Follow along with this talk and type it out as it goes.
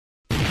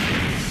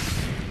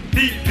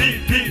The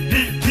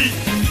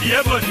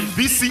Ebonies.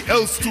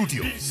 VCL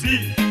Studios.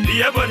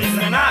 The Ebonies,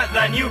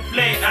 another new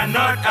play and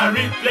not a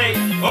replay.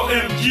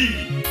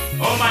 OMG,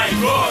 oh my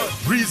God.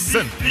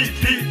 Present. The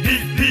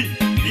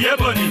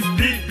Ebonies.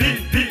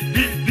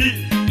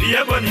 The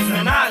Ebonies,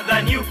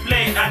 another new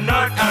play and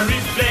not a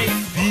replay.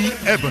 The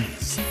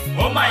Ebonies.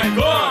 Oh my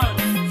God.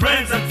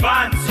 Friends and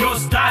fans, your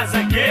stars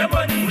again.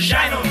 We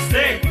shine on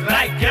stage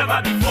like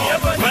ever before.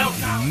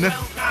 Welcome,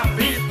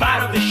 be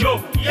part of the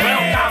show.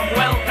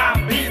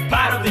 Welcome, be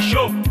part of the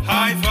show.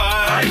 High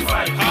five,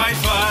 high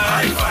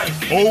five.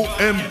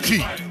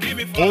 OMG.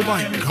 Oh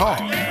my God.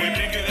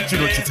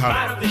 Kino Kitalo.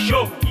 Part of the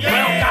show.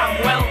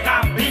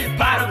 Welcome, be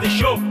part of the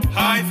show.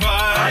 High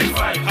five.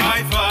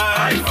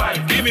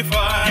 Give me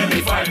five.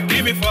 We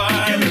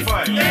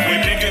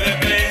bring you the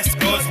best,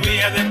 cause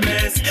we are the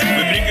best. We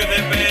bring you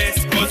the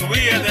best, cause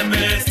we are the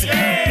best.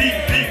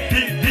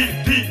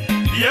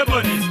 The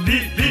Ebonies.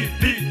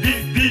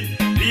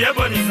 The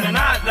Ebonies,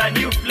 another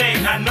new play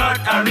and not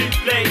a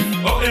replay.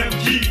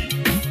 OMG,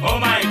 oh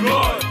my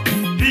God.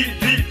 The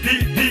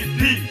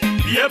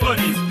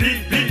Ebonies.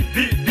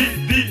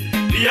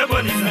 The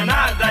Ebonies,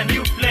 another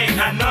new play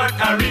and not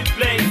a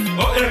replay.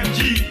 OMG,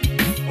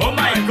 oh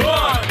my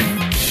God.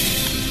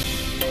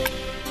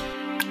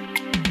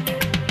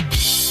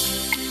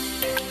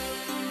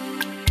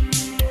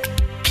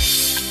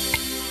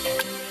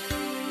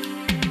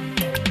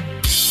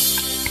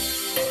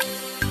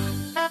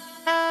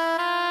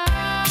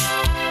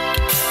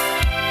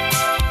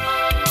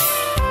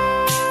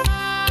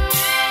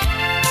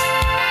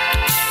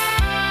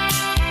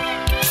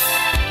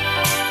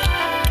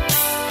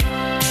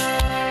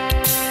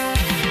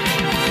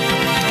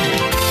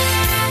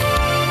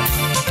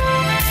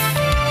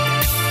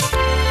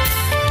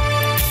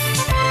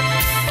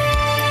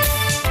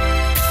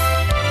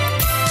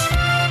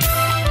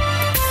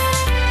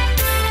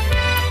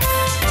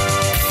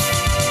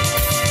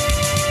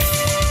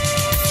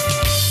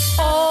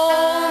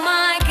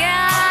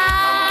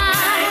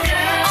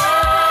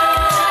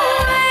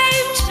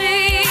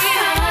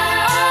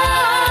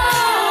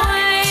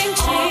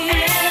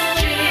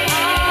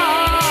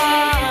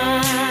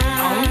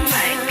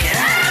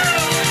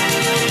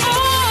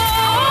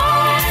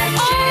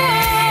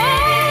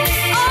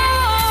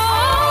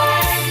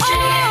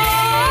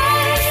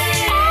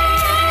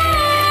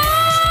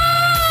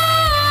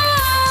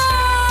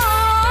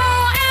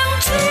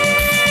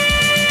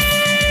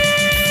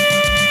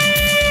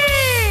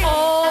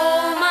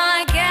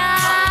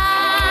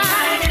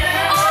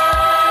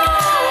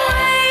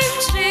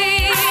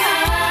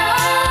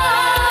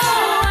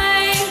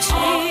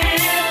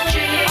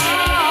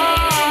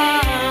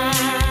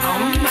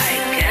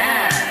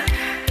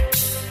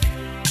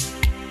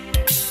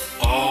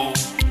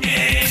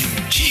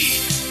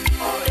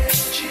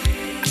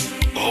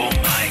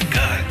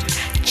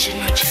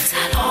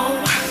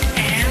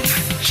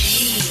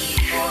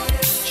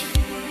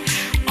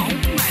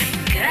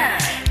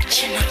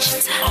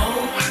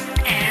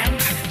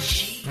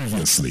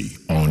 Previously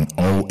on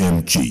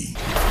OMG.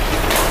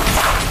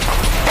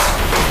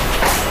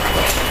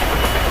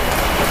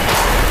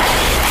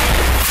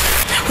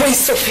 Where's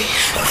Sophie?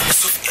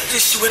 Sophie,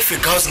 she went for a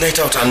girls' night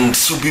out and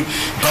she'll be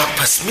back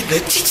past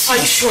midnight. Are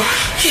you sure?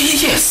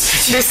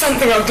 Yes. There's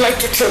something I'd like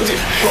to tell you.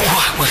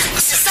 What?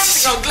 There's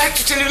something I'd like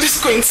to tell you. Let's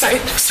go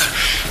inside.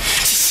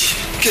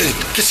 Get it.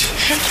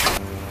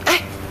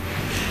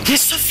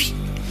 Yes, Sophie.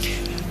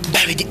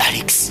 Baridi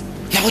Alex.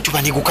 Nabo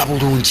tubaniguka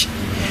bulungi.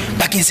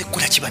 Bagenze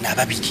kula kibana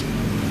ababiki.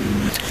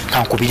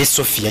 Kankubire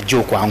Sophie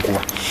ajjo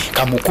kwanguwa.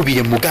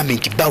 Kamukubire mugambe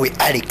nti bawe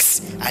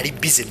Alex ali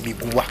busy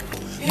miguwa.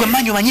 Gwe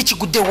manyo manyi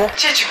kiguddewo.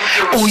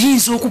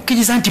 Oyinza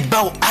okukkiriza nti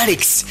bawe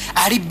Alex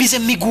ali busy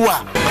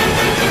miguwa.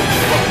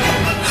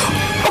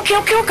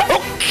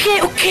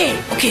 Okay.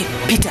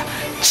 Peter,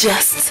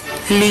 just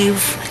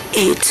leave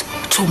it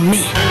to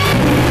me.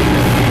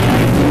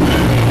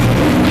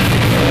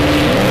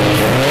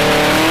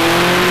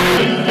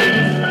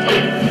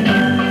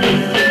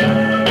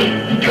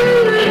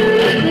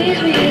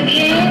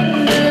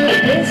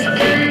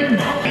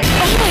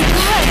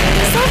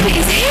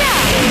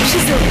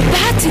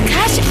 To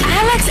catch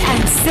Alex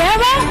and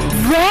Sarah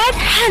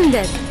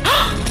red-handed.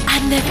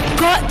 And they've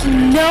got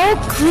no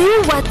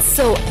clue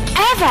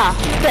whatsoever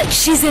that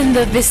she's in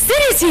the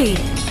vicinity.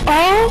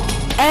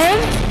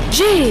 OMG.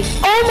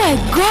 Oh my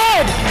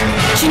God.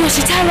 Kino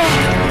Kitalo.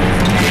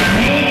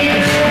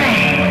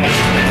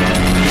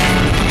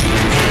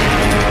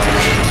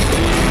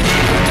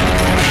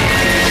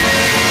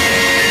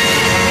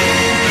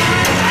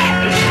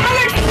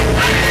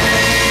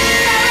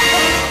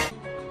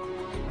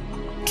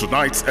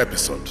 Tonight's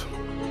episode,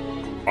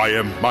 I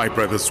am my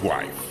brother's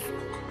wife.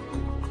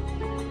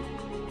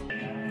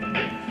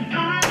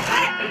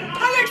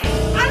 Alex!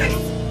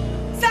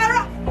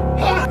 Sarah!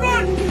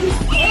 Run!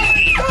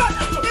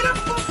 Get up!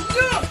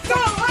 Go,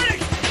 Alex!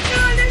 Alex!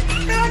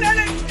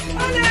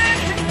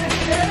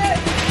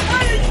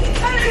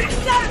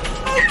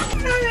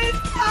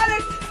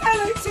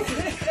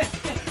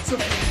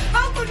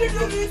 How could you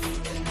do this?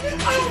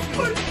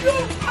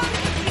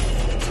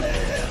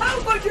 How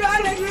could you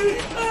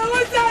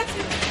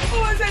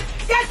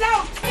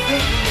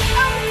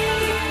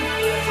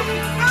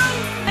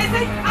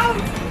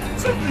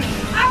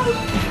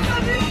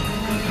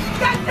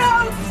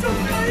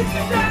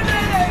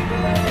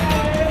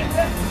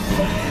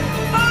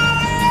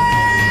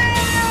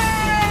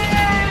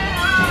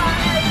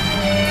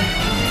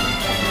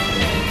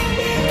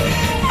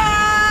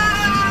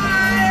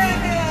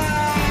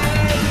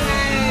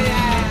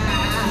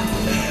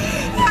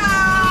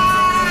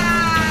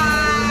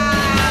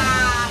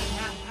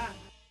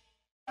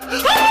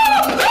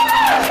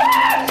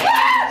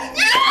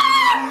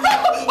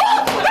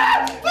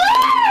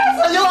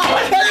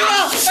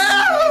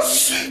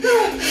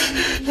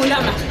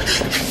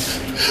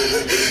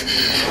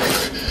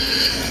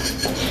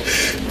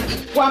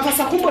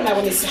Wampasa kumbo na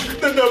wonesa.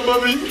 Nenda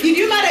mami. Did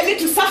you marry me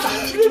to suffer?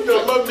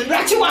 Nenda mami.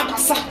 Rachi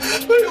wampasa.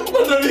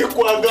 Kumana ni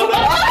kuagana.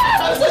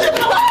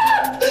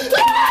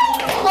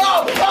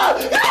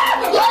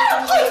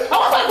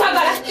 Awa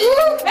kwagala.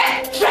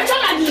 Rachi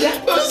manira.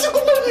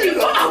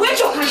 Sikumanira.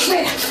 Awecho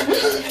kanshera.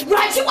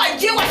 Rachi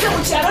waje wate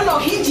mukyalo no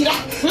hinjira.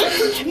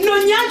 No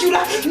nyanjura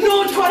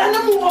no ntwala na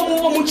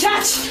mu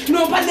church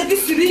no pande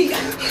disiringa.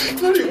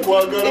 Nali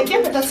kuagala.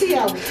 Ekepeta si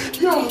yawe.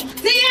 Si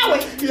yawe.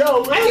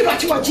 Yawe. Ani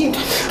rachi wajimba.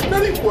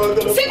 Nali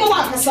kuagala. Siko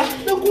wampasa.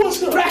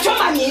 Nakuwasa. Rachi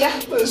manira.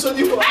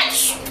 Nsonyiwa.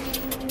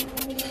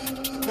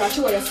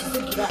 Rachi wayasize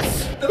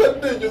girasi.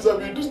 Ndenyoza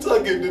bintu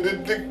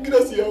sagenderedde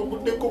girasi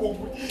yaguddeko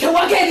bugwi.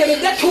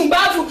 Tewagenderedde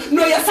tumbavu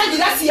no yasa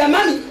girasi ya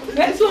mami.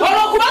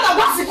 Olwokubanga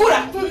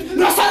gwasikula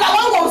nosala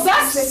wangu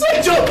ozase.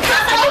 Sejo.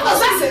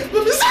 Ozase.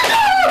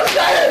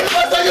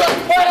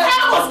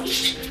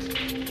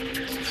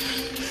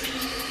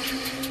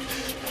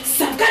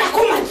 Sagala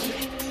kumanyire.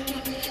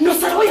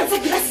 Nosala wangu yasa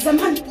girasi za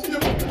mami.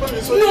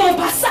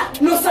 Nompasa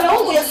nosala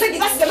wangu yasa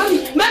girasi za mami.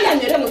 Mami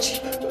anyere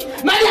muki.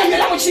 Mami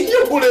anyere muki.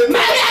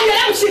 Mami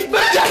anyere muki.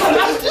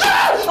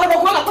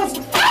 Olwokubanga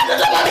kwazi.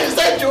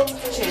 Sejo.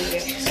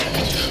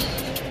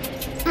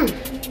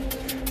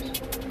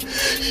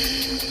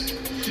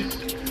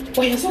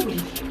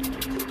 Wayazobuli.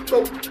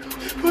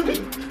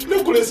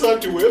 Nakulesa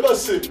nti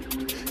weebase.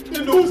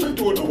 Ndowooza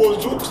nti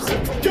onobooza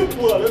okuseja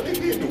bwala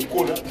negenda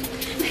okukola.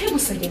 Naye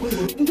musajja gwe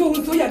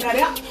ndowooza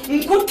oyagala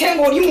nkutte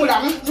ng'oli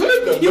mulamu.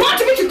 You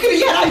want me to kill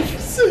your life?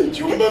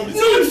 Sejo mami.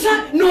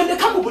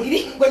 Nondeka mu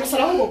buliri gwe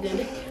nasalawo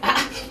ng'ogende.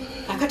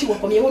 Akati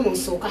wakomyewo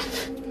n'osooka.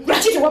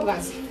 Lwaki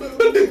tewabwanzi?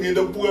 Mbadde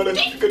ngenda bwala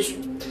kati.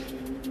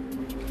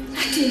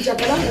 Kati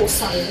njagala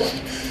ng'osalewo.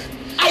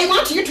 I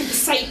want you to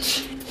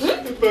decide.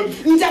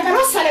 Njagala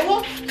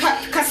osalewo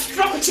ka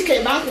stroke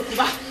kikemba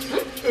nkukuba.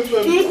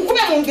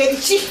 Nkukube mu ngeri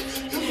ki?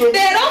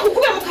 Leero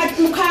nkukube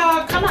mu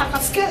kama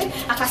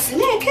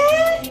akasineke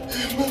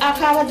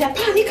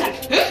akabajapani kano.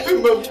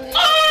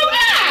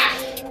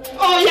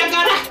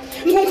 Oyagala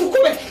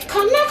nkukube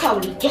kana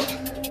kabulijjo.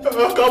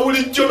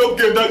 Akabulijjo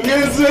nogenda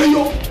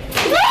ngezeeyo.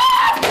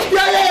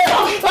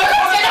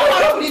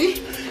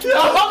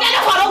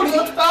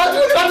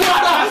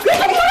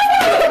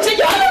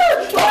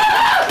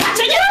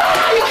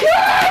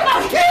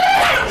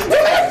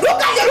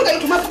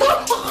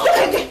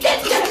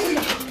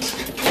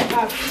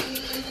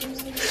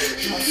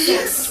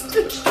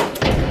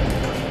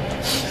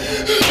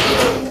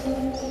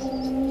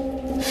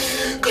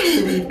 Kale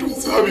ebintu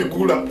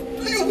nsaabigula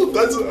naye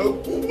omukazi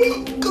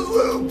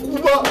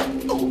akuba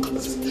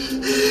omukazi.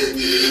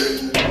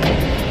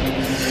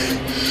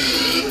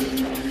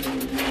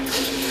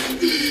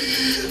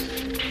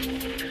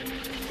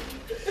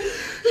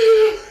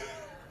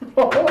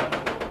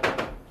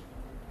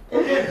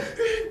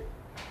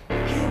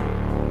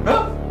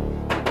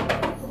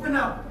 Open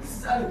up. This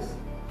is Alex.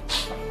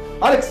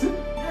 Alex?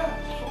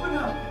 Yeah, open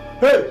up.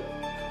 Hey!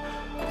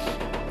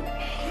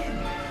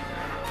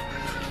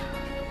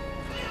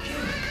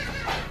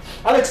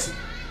 Alex!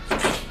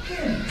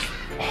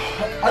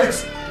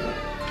 Alex!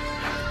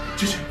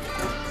 Gigi!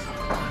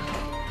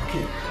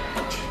 Okay.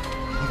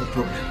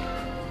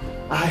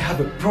 I have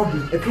a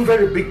problem. A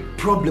very big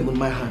problem on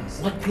my hands.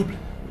 What problem?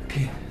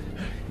 Okay.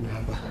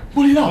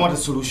 What do you I know? want a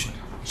solution.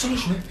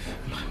 Solution?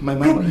 My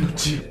Problem?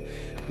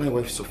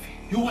 wife Sophie.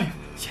 Your wife?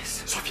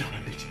 Yes. Sophia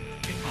Nandeti.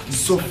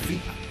 Sophie.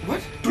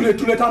 What? To let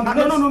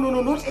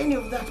No, not any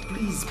of that.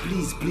 Please.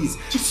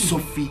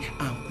 Sophie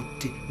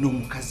Ankute no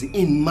mukazi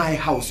in my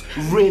house,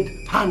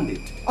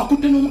 red-handed.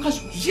 Akutte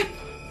n'omukazi? Yep.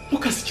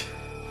 Mukazi ki?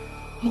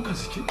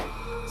 Mukazi ki?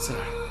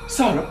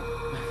 Sarah.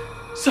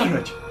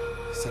 Sarah ki?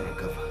 Sarah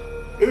Gava.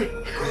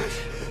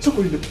 So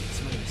koline.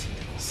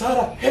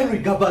 Sarah Henry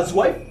Gaba's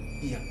wife?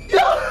 Yeah.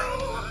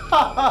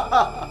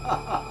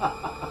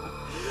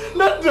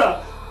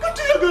 Nada.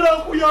 Kati yagala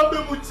nkuyambe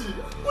muki?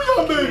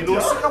 Kuyambe No,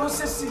 ntya? saka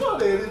musesi.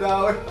 Eri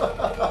nawe.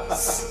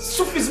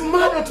 Sophie's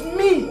mad at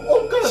me.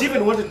 She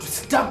even wanted to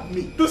stab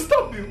me. To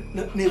stop you?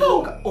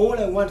 Never. All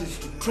I wanted is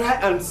to try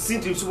and see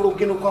to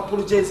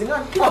apologize and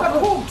go back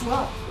home to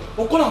her.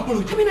 Okola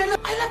apology. I mean, I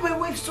love my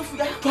wife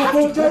Sophie. I have To to go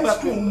apologize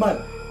back to a home. man.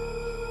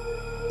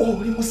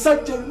 Oli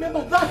musajja,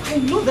 remember that? I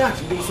know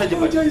that.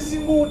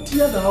 Apologizing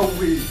otya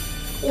naawe.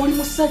 Oli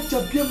musajja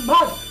bye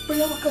mad.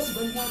 Bali abakazi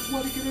bali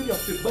watwalekera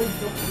ebyaffe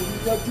balina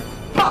kulumya ati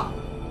pa!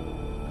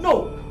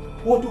 No!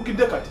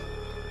 Wotuukidde kati.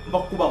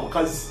 Mbakuba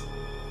mukazi.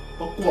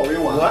 Bakuba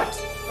weewa. What?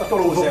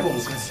 Atolowooza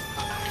mukazi.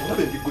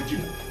 Olaba endigo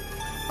gimu.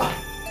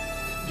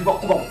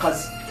 tibakuba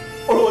mukazi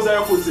olowooza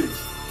yakoze eki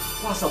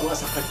mwasa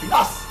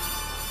kagglass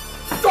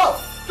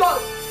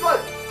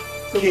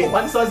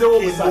manisazewo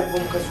omusayi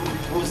omukazi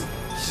because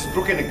she's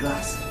broken a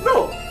glass.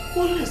 no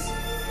yes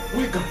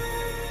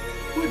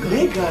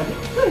Megan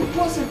it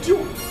wasn't you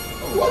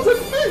it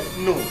wasn't me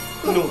No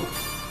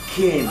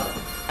Ken,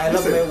 I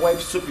love my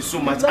wife Sophie so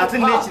much. Ate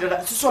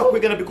nature so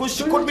akwegana because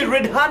she caught me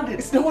red-handed.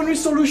 it's the only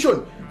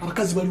solution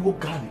abakazi baliwo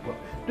ganibwa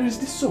there is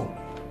this song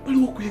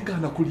baliwo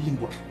kwegana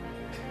kulimbwa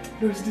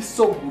there is this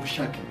song of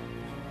Shaggy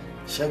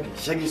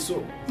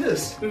song.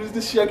 Yes, there is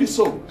this Shaggy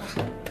song.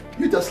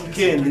 You just listen.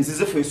 Ken, this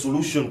is for a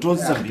solution. Don't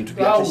something to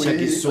be a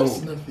Shaggy song.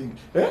 That's nothing.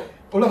 Eh?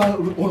 Olaba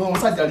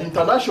wasajja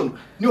international.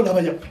 Ni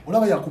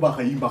olaba yakuba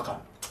kayimbaka.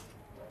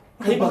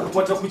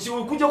 Wata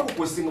kuja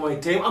kuposting my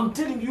time. I'm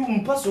telling you,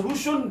 mpa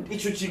solution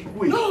icho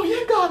chikwe. No,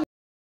 yega.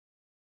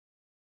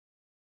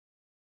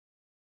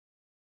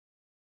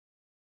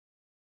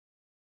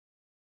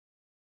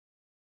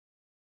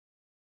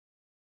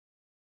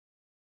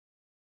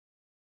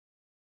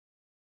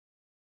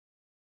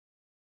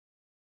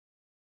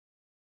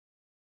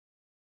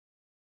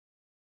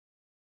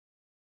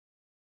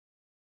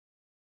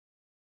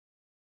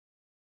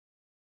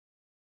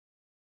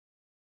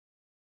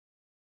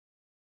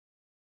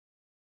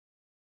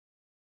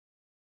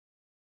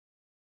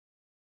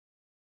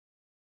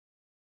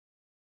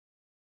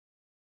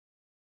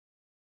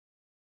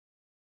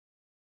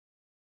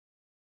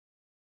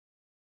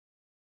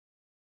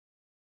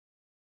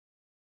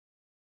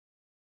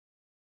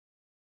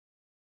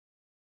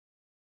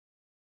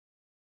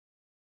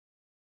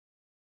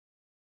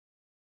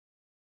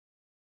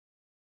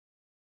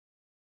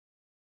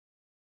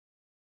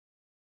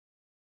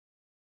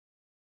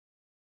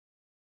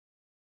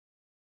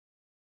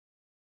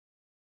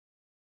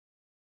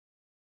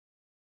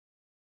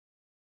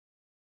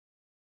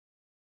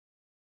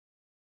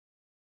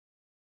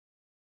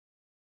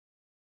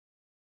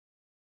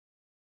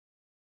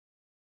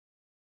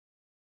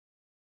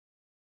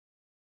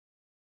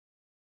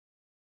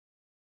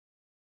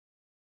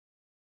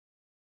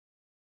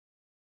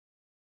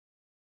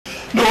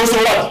 No,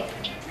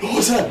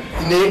 sir.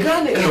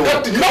 Negane.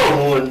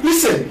 No.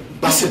 Listen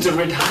to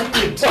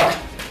red-handed. What?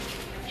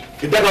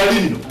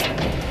 Idagalino.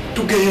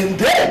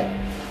 Tugende.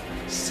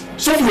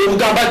 So we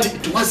ugamba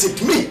it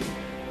wasn't me.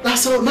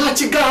 That's how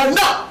much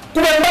Uganda.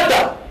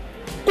 Kuba.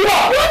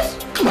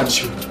 What? Come on,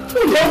 shoot.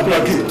 Don't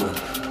plug in.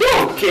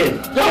 No, Ken.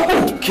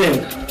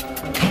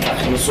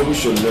 No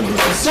solution, no.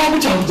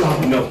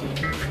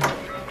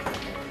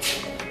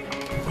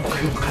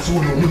 Okay, because we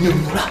know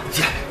munyonyola.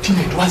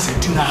 It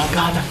wasn't in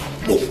Uganda.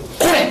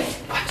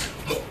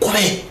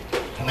 Mukube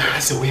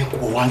naze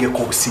wenkuba wange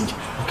ko businje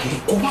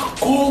kuba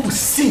ko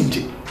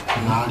businje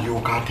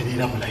nalyoka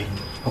aterera mu line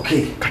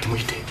kati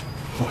muyite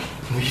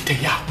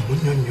ya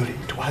munyonyole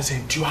twaze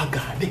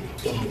ntiwagande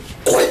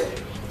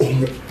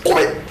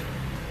omukube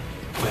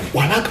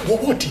wanaka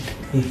woti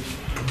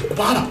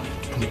kubala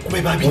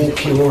mukube babi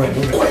okay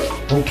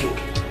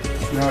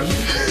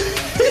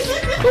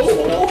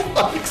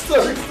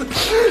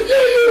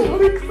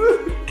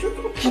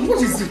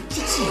What is it?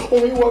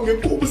 Oh, you want me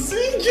to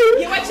sing you?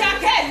 You are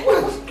champion.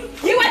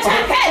 You are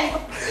champion.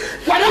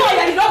 Wanawa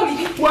ya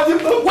lirobuli.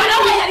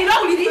 Wanawa ya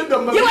lirobuli.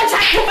 You are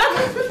champion.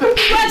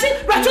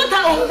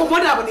 Rachota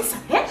omoda abonisa.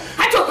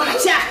 Hacho kwa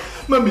cha.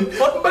 Mami,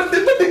 bande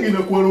ngina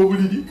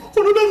lobuli.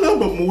 Onoda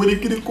ngamba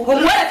muwerekere ko.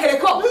 Muwerekere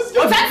ko.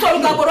 Otanto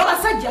lugaboro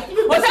basajja.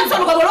 Otanto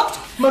lugaboro.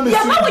 Mami,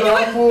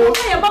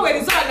 yambawe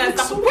rizona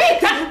nza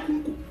kukwita.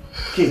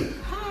 Ke.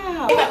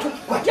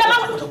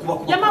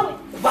 Yamawe.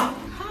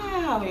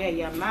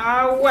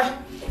 Yamawe.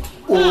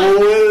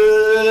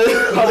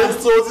 Alex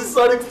Sozi.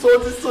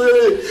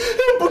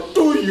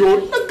 Embutuyo.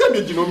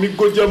 Nakamye gino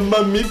migoja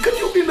mami.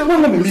 Kati ugenda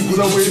wana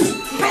muliguza wewe.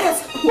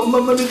 Wa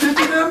mama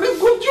nijina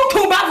migojo.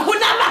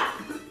 Tubavunama.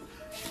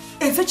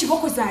 Ezo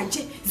chiboko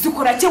zanje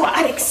zikora chewa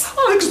Alex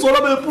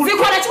wala bepu.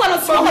 Zikora chewa no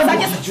chiboko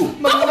zanje.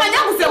 Bakumanya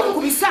kuze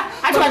kukubisa.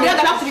 Ati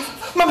bandiraga nakuri.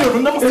 Mami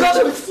urunda mukira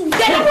Alex.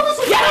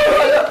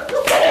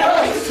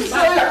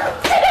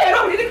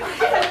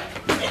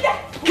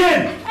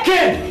 Ken.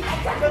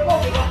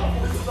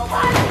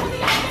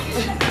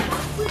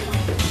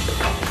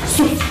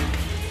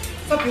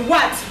 Sophie,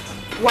 what?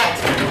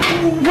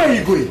 Where are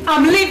you going?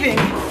 I'm leaving.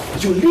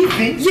 You're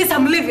leaving? Yes,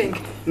 I'm leaving.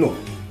 No.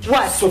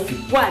 What? Sophie.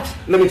 What?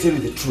 Let me tell you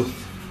the truth.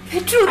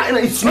 The truth?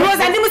 It's not.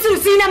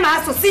 Sina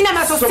maso. It's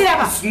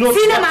not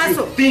what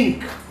you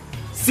think.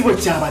 See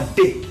what you have a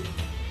day.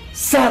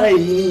 Sarah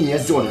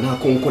is the one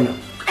konkona.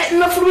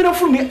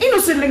 Fulmi.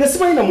 Innocent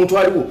legasima muntu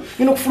aliwo.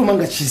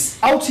 Fulmanga, she's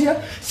out here.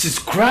 She's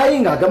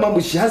crying.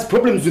 Agamambu, she has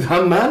problems with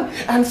her man,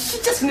 and she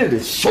just needed a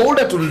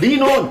shoulder to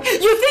lean on.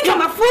 You think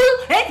I'm a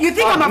fool? Eh? You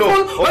think I'm a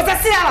fool? What's a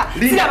Sarah?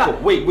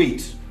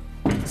 Wait.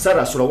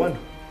 Sarah Sulawano.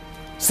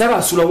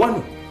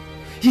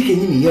 He can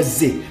yini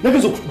yaze.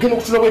 Nabezo kugenda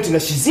kutula waiting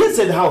that she's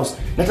inside the house.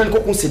 Natali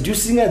ko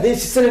seducing her. Then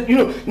she said,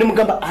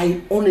 nemugamba,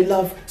 I only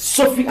love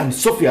Sophie and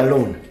Sophie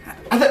alone.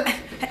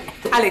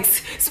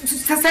 Alex,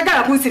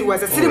 sagala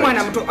kunsiriwaza siri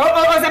mwana muto.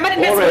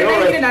 Ozamani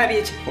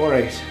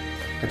Alright.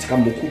 Katika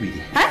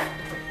mukubiri.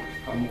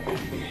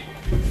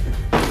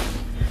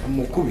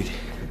 Mukubire.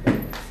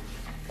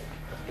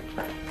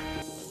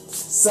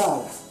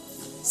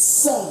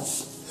 Sarah.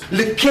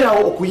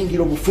 Lekerawo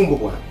okuyingira obufumbo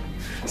bwange.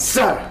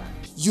 Sarah,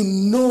 you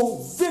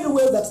know very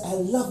well that I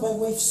love my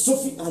wife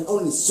Sophie and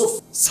only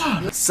Sophie.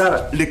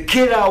 Sarah,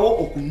 lekerawo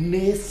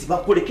okunesiba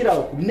ko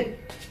lekerawo okune.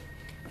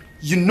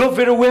 You know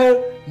very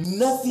well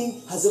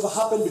nothing has ever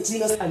happened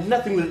between us and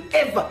nothing will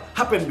ever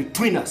happen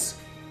between us.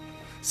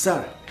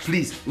 Sarah,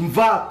 please,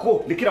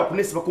 mvako lekerawo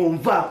okunesiba ko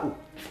mvako.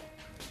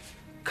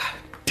 God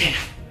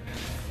damn.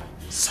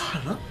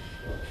 Sarah?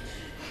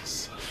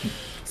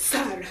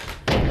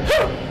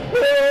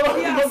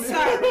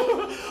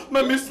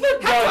 Mommy, it's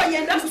not that.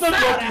 It's not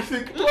what you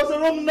think. It was a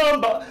wrong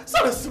number.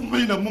 Sarah, it was a wrong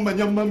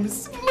number. Mommy, I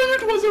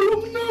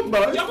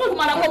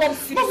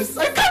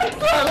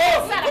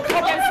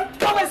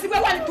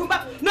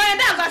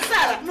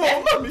can't No,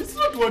 Mommy, it's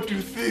not what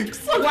you think.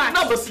 Sarah,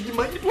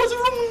 it was a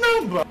wrong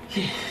number.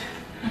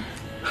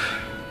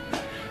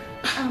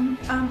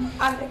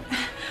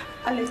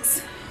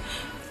 Alex,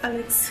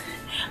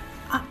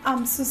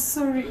 I'm so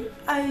sorry.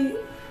 I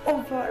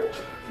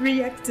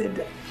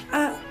overreacted.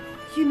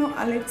 You know,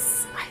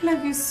 Alex, I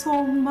love you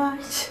so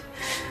much.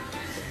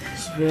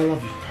 Sophie, I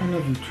love you. I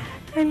love you too.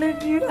 I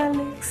love you,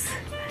 Alex.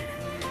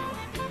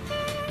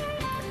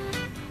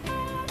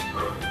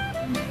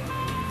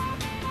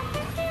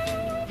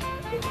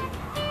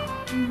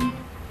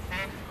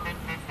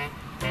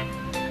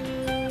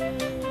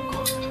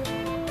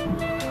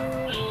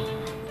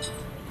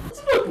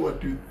 It's not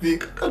what you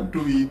think. I can't do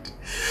it.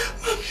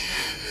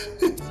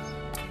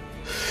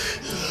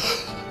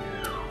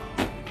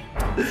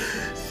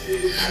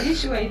 Are you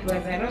sure it was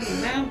a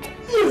wrong number?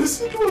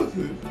 Yes, it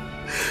wasn't.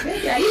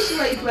 Are you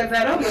sure it was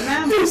a wrong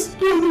number? Yes,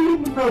 it was a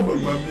wrong number,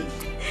 Mommy.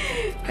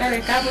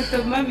 Come to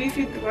Mommy if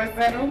it was a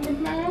wrong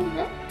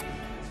number.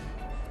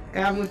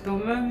 Come to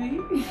Mommy.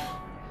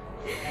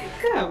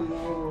 Come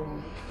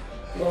on.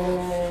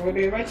 Oh,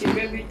 they watch you,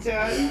 baby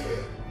child.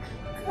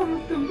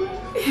 Come to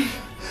Mommy.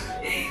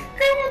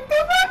 Come to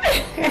Mommy.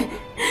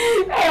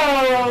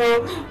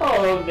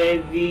 Oh,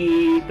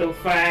 baby, to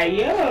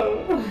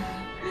fire.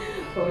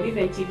 Only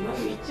that you know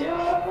with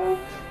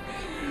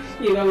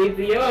you know, with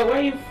your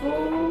wife.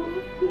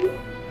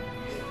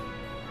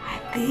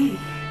 Ati.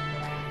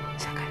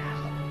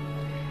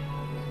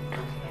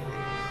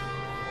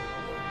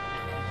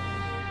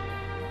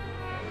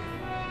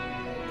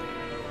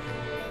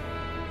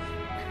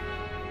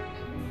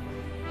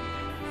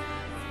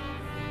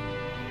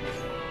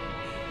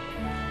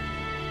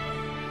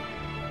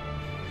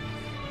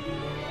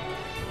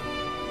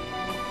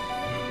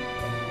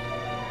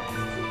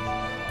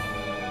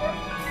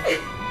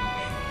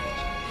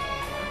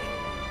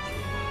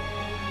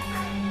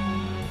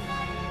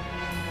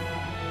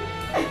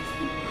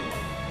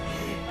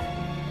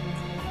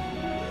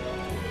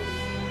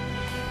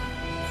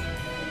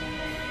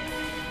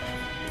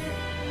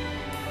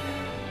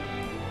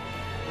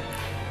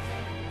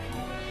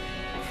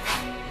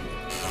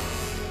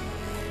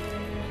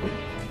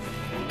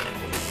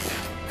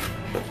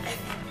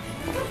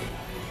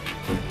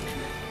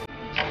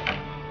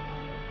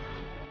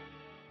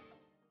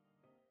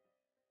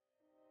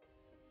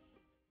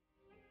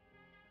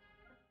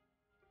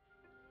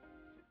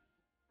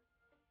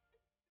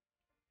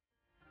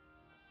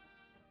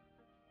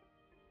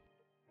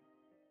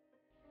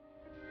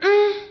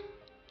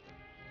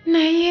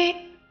 Naye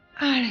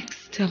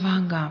Alex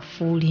tabanga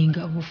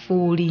afuulinga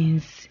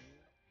bufuulinzi.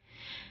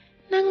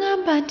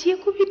 Nangamba nti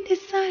yakubidde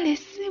Saala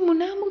essimu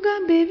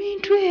n'amugamba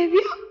ebintu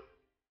ebyo.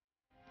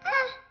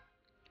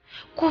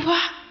 Kuba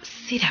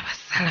siraba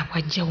Saala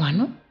bw'ajja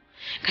wano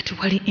kati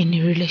wali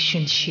any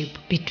relationship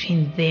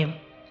between them.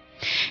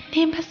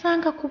 Ne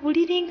mbasanga ku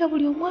buliri nga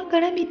buli omu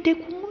agalamidde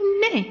ku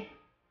munne.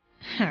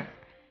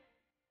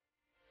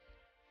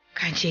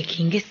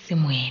 Kanceekinga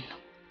essimu eno.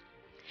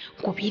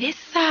 Kubire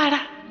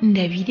Saala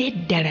ndabire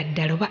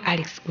ddala oba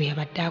Alex gwe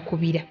yabadde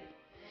akubira.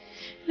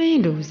 Naye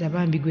ndowooza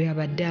bambi gwe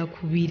yabadde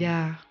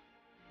akubira.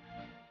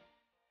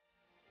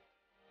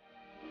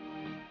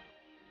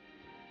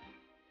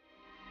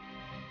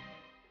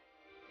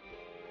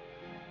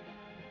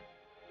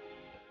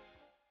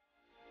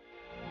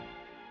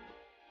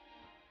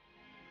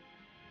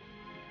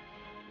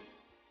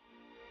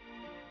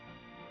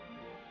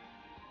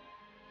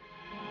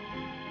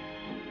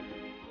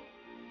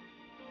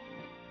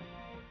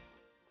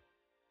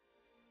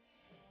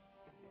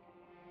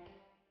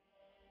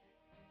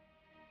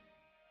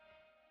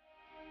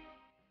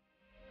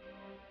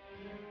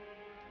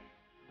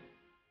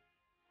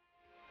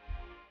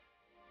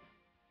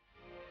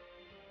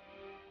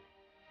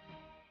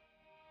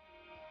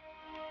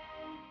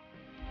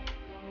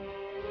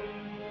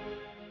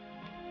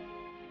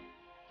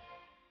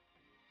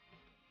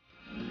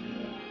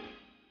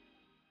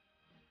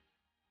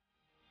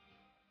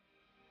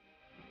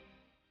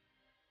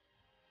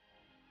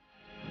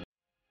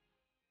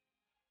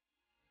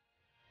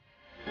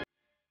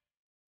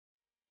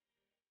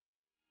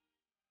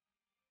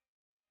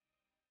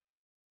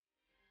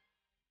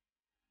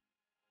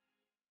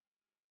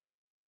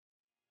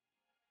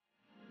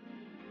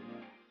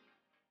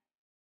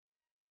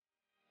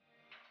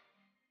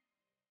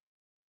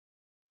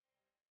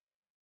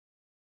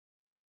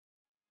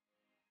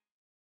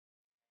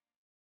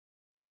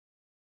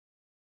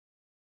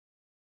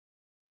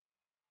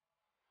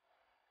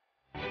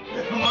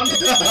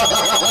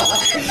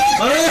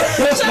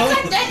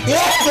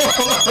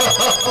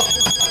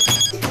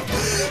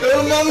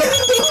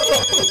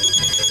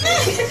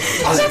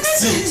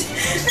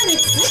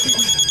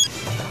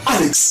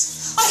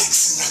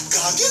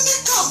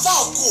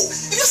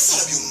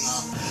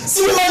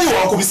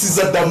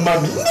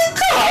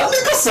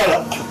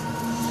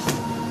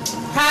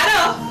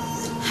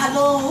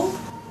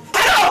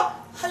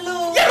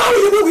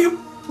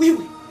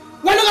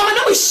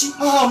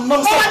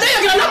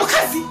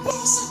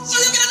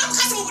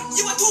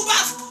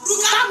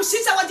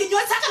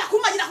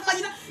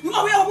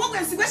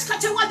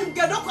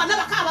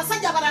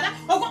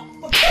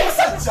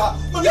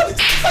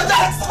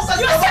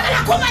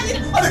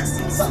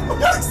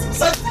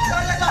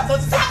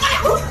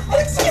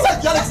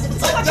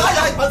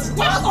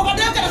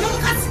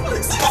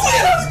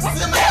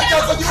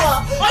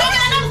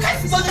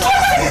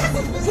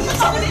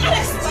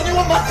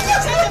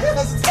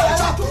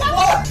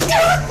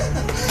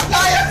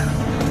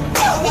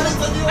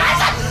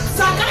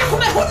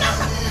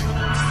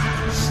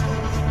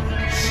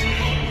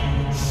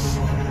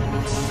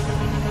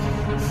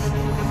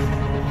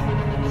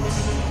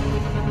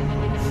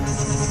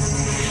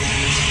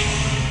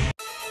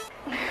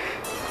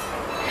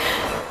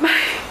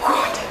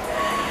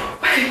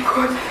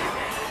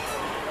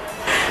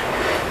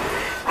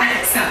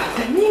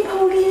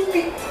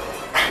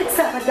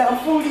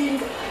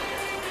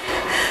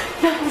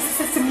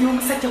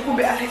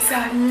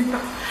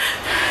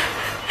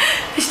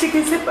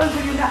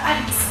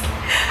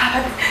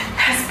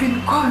 Has been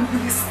gone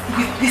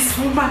with this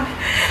woman.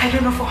 I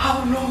don't know for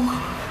how long.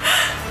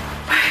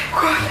 My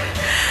God.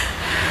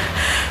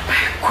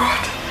 My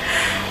God.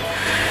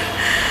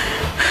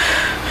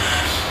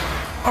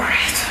 All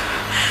right.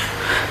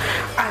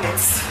 Alex.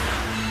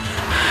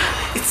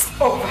 It's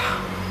over.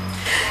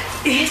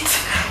 It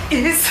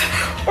is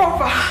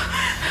over.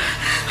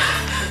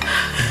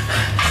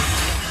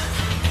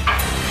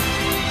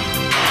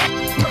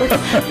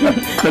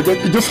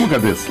 Just look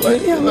at this.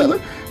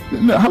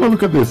 Have a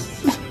look at this.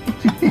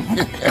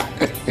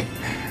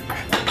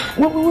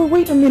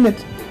 Wait a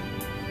minute.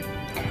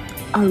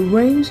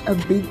 Arrange a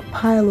big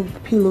pile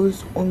of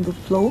pillows on the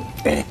floor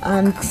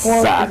and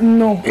Exactly.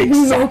 No.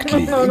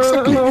 Exactly. No.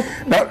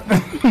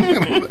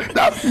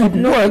 That would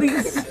work.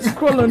 Please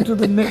scroll on to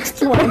the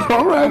next one.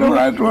 All right.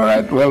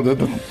 Well, the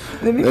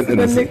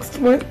next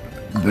one.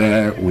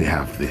 There we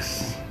have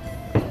this.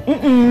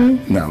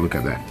 Now look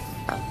at that.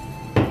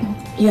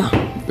 Yeah.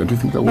 Don't you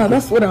think that would No, work?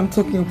 that's what I'm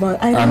talking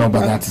about. I know,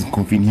 but that's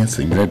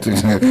inconveniencing. Alice,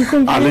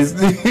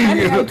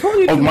 I told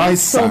you on my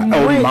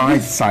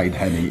side,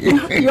 honey.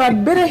 You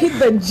had better hit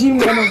the gym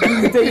one of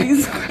these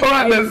days. All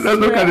right, let's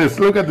look at this.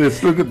 Look at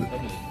this.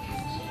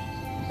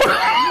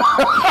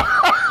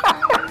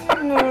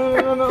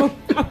 No.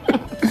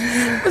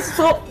 It's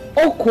so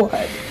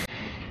awkward.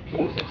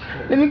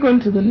 Let me go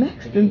into the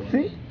next and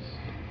see.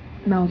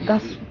 Now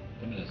that's...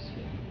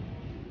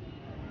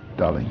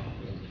 Darling.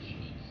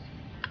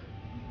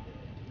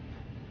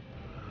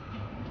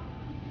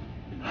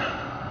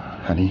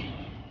 Honey,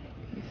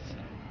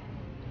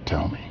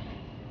 tell me,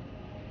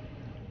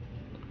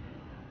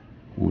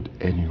 would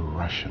any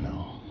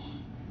rational,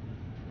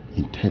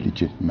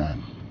 intelligent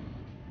man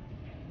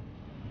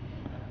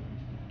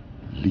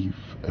leave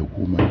a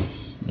woman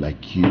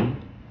like you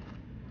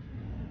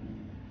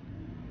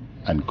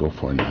and go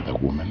for another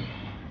woman?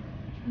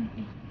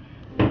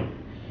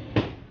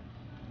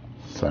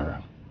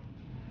 Sarah,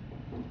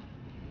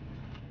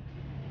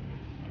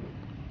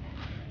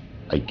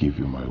 I give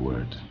you my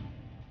word.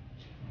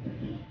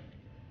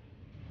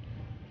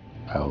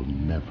 I'll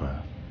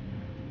never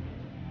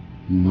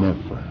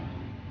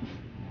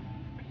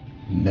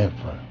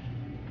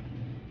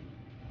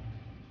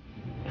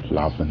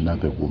love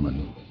another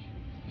woman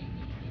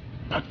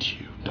but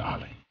you,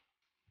 darling.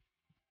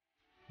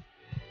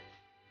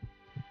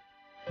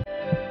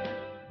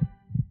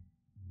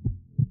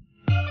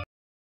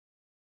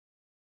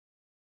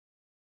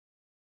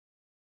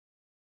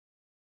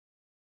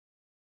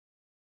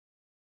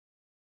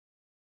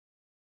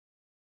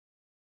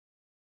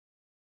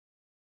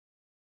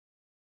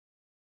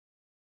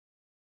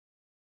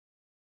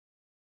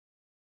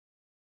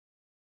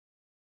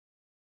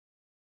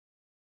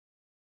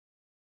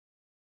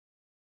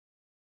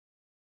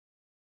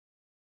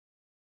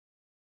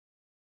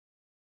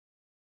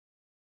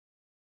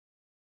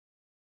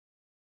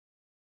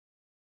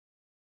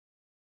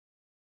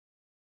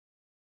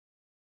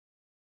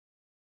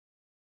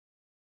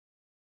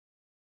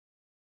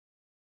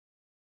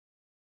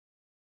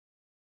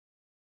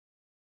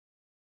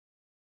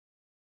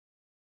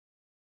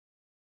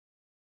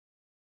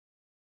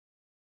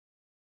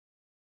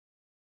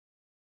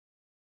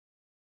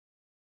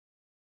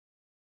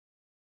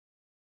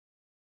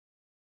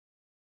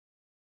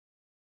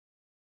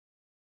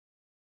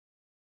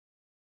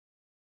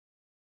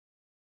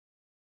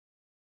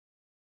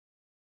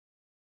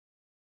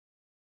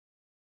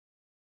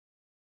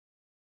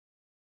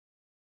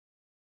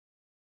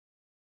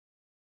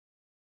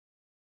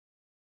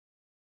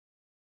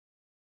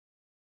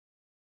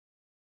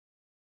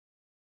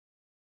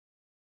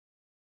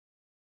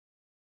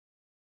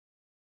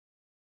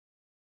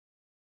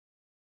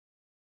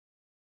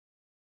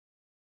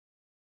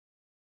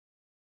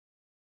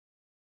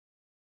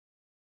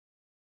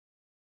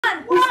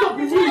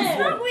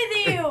 I'm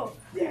with you.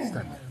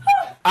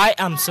 I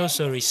am so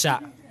sorry, sir.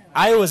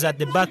 I was at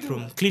the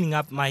bathroom cleaning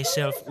up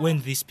myself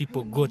when these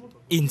people got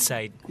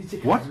inside.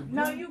 What?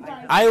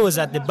 I was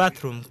at the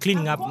bathroom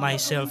cleaning up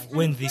myself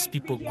when these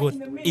people got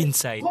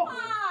inside.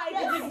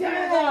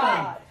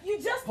 You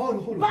just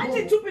barge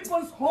into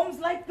people's homes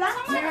like that?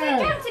 Come on, take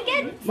them to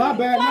get... My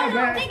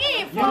bad. Take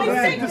it. My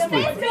bad.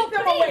 Facebook,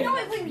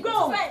 please.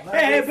 Go.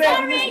 Hey, baby.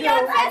 Sorry,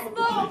 your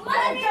Facebook.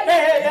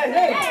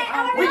 Hey.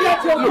 We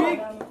got your big.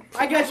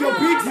 I got your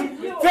big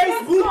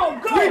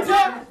Facebook,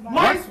 Twitter,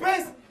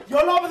 MySpace.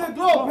 You're all over the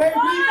globe, baby.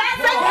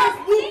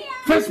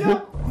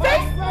 Facebook.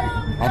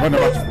 I wonder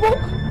about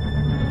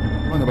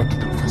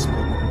Facebook.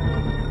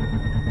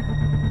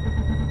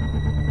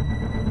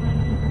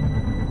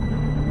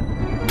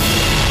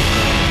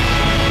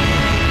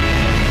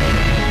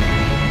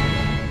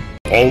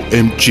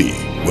 OMG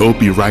will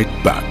be right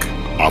back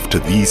after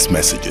these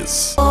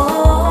messages. OMG.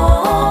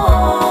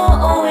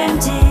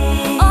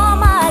 Oh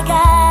my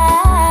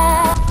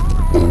God.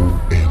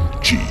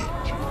 OMG.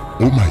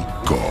 Oh my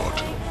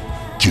God.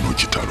 Kino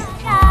Kitalo.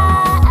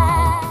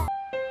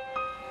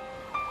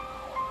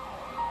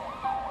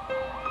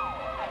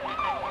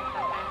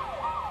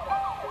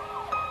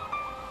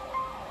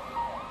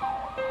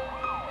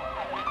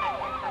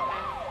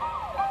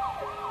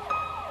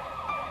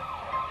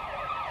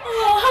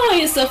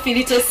 Sophie,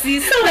 little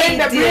sis.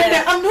 Brenda,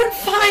 I'm not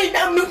fine.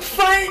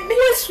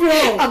 What's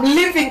wrong? I'm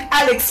leaving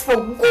Alex for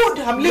good.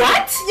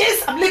 What?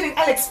 Yes, I'm leaving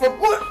Alex for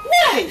good.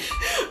 Why?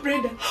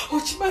 Brenda,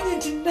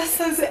 Ochimani and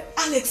Nasa's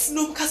Alex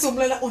no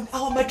Kasomlala on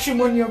our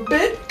matrimonial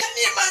bed. Can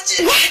you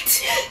imagine?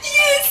 What?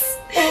 Yes.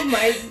 Oh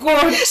my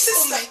God.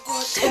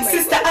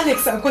 Sister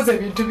Alex and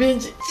Cousin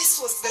Binji. This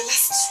was the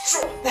last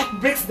straw that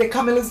breaks the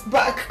camel's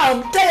back.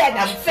 I'm tired,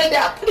 I'm fed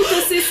up.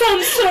 Little sis,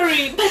 I'm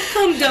sorry, but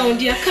calm down,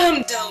 dear,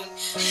 calm down.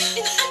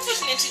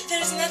 Unfortunately,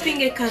 there is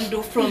nothing I can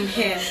do from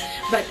here.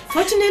 But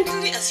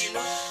fortunately, as you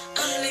know,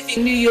 I'm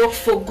leaving New York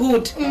for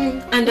good.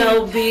 And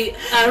I'll be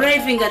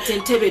arriving at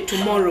Entebbe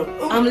tomorrow.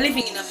 I'm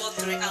leaving in about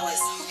 3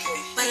 hours.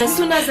 But as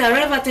soon as I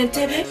arrive at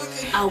Entebbe,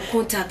 I'll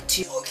contact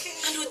you.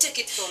 And we'll take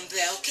it from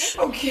there, okay?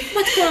 Okay.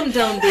 But calm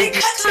down, baby. I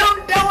can't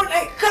calm down.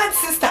 I can't,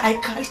 sister. I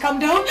can't calm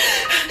down.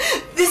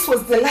 This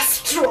was the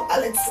last straw,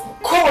 Alex.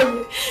 Call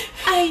me.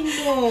 I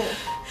know.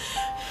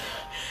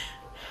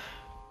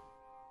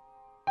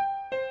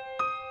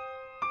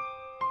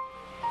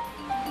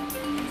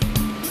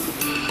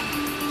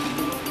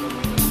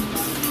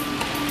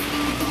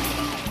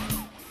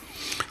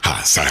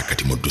 Sara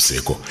kati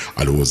mudduseeko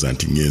alowooza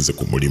nti ngenze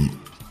ku mulimu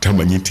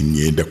tamanyi nti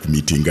ngenda ku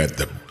meeting at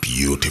the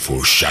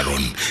beautiful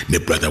Sharon ne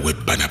brother we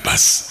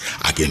Barnabas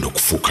agenda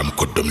okufuuka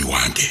mukoddomi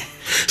wange.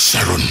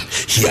 Sharon,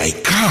 here I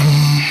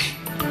come.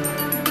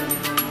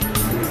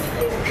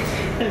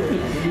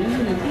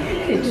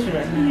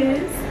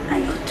 Yes,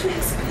 I got too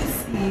expensive.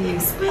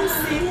 Yes.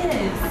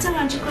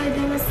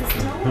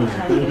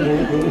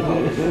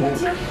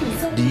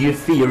 Do you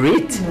feel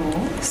it?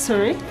 No.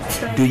 Sorry?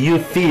 Do you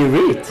feel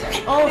it?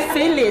 Oh,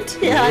 feel it.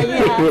 Yeah.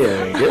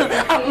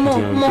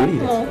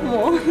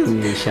 More.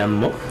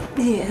 Shamo?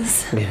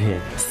 Yes.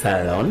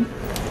 Salon?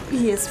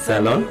 Yes.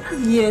 Salon?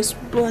 Yes,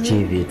 Bonnie.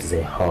 Give it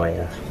the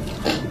oil.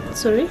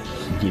 Sorry?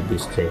 Give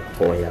it the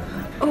oil.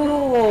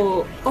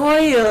 Oh,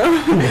 oil.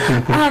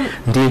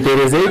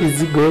 Nditereze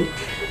ebizigo.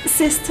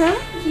 Sister?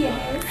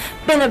 Yes.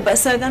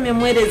 Barnabas agamye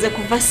mwereze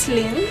ku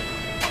Vaseline.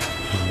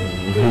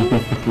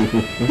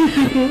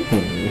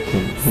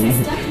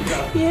 Sister?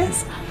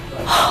 Yes.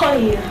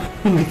 Oil.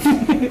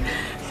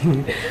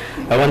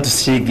 I want to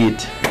shake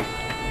it.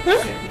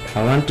 Huh?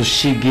 I want to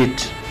shake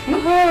it.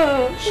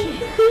 Oh.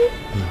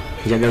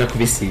 Njagala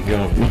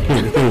kubisiga.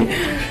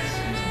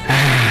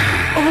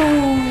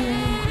 Oh.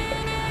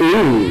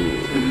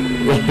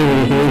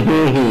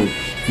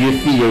 You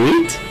feel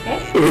it?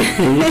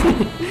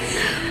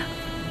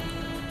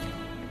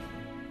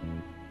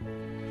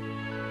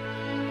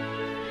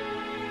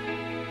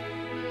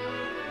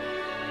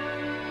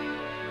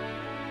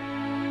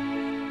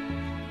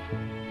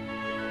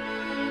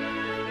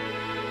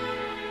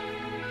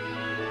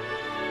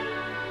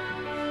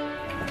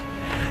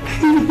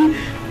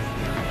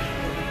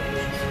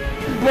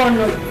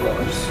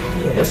 Barnabas.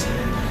 Yes.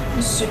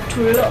 C'est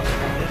tout là.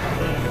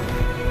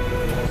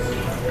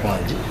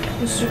 Wanji.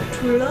 C'est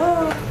tout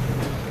là.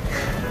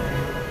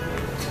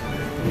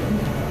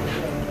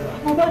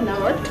 Abana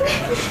bato.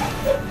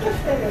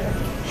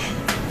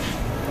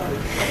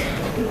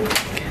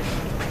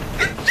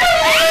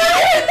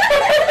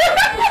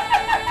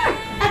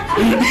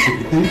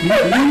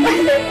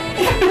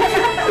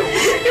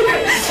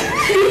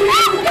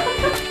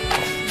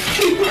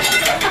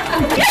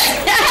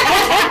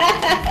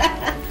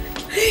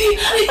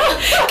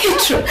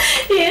 Ketra,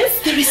 Yes?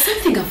 there is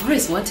something I've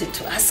always wanted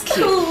to ask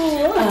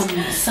you.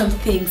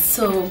 Something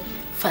so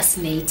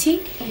fascinating,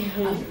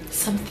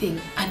 something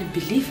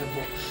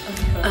unbelievable.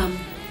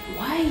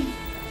 Why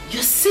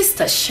your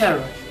sister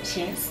Sharon,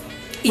 Yes.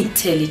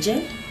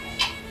 intelligent,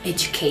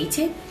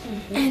 educated,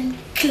 and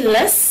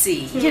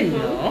classy, you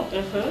know,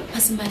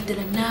 as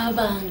Mandela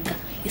Nabanga,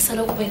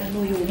 yasala okubeera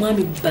n'oyo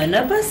omwami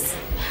Barnabas.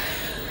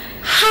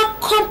 Her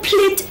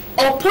complete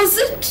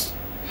opposite.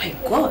 My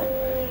God.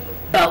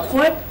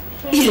 Backward,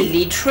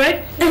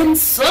 illiterate, and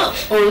so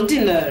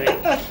ordinary.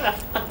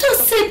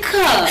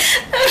 Toseka.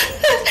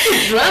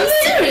 I'm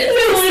serious.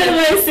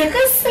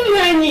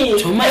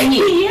 Tomani.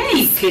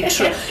 Yes,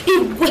 Ketra.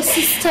 It was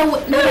sister.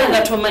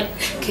 No, Tomani.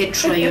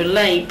 Ketra, you're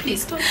lying.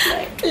 Please don't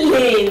lie.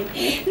 Lane.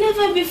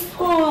 Never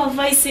before have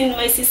I seen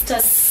my sister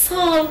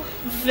so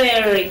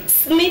very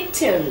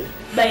smitten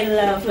by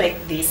love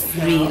like this.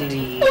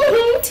 Really?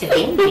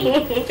 Tell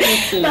me.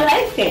 But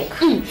I think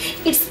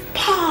it's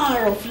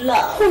power of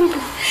love.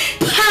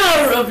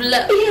 Power of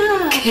love.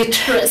 Yeah.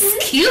 Ketra,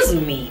 excuse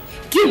me.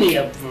 Give me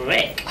a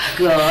break,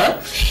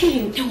 God.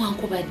 No one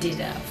could did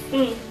that.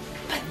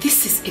 But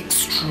this is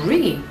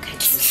extreme.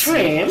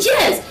 Extreme?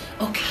 Yes.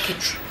 Okay,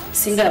 Ketra.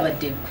 Sing about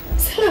them.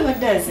 Sing about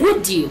that.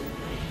 Would you?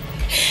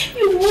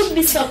 You would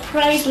be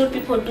surprised what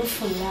people do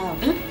for love.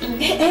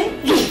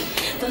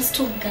 Those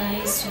two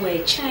guys were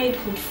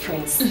childhood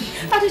friends.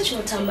 At the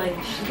time,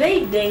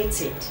 they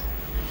dated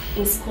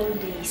in school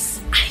days.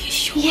 Are you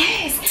sure?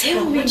 Yes.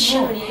 Tell me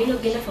more. You know,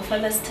 going for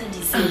further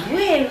studies.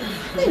 Well,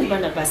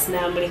 Barnabas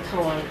na America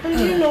one. And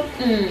you know,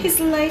 his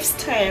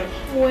lifestyle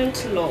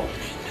went low.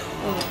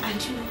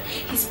 And you know,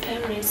 his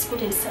parents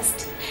couldn't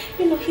sustain.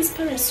 You know, his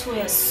parents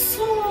were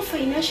so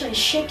financially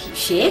shaky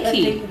that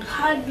they could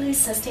hardly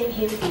sustain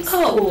him in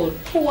school.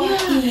 Poor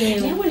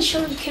him. Yeah, when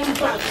Sharon came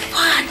back.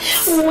 What?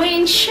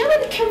 When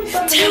Sharon came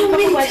back, tell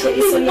me what.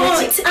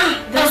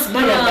 That's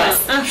Barnabas.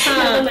 I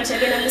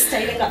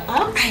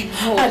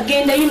know.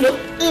 Again, you know.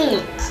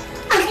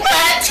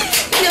 What?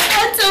 You're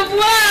out of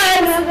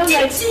one.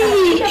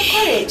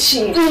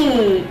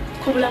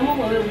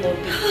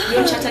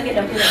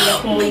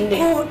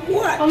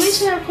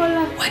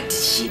 What did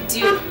she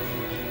do?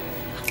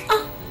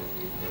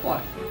 What?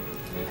 What?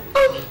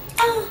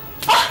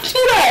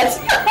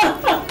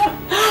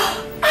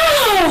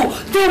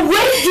 Oh, the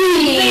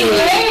wedding! The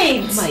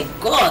wedding! My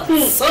God,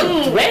 so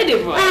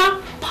incredible!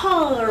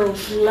 Power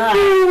of love.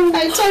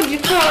 I told you,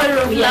 power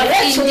of love.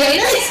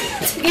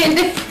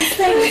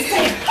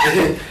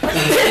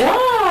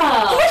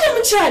 Wow!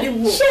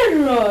 Sharon!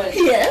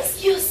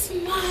 Yes? You're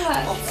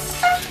smart.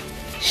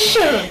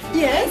 Sharon?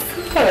 Yes?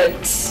 Good.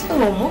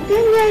 Oh,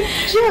 my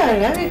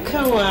God,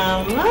 come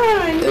on,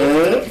 man.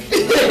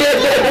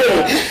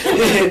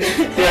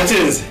 Yeah, it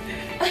is.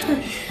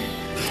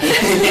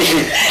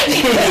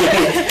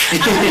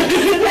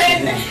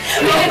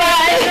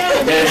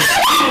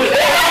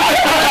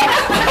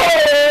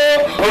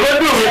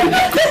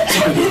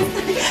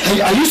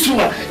 Are you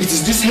sure it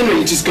is this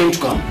Henry it is going to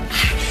come?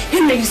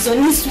 Henry is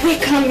on his way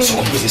coming. So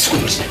wait,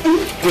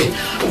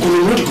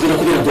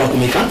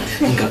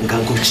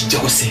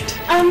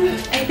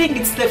 I think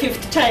it's the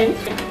 5th time.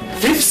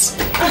 5th?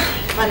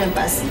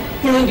 Barnabas.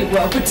 And you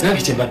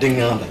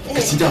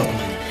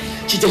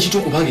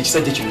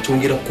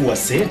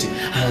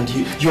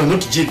are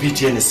not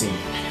GBT anything.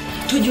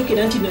 To you can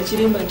anti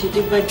Nachirim and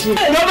Tibati.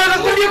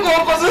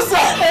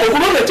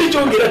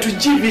 To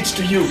give it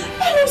to you.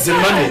 The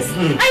money.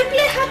 I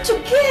play hard to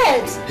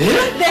get.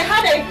 The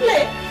hard I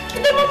play.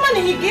 The more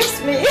money he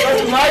gives me. Oh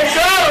my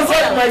God!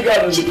 Oh my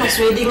God! She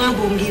persuading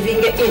I'm giving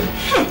it in.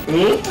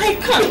 I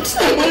can't.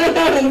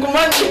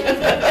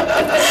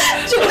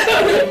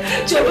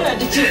 Chobola,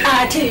 did you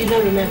tell you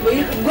don't remember?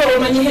 You go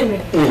on Henry.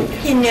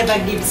 He never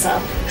gives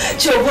up.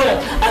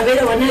 Chobola, I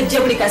better want to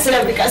jump like I said.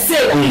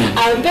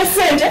 I'm best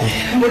sent.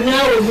 But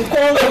now we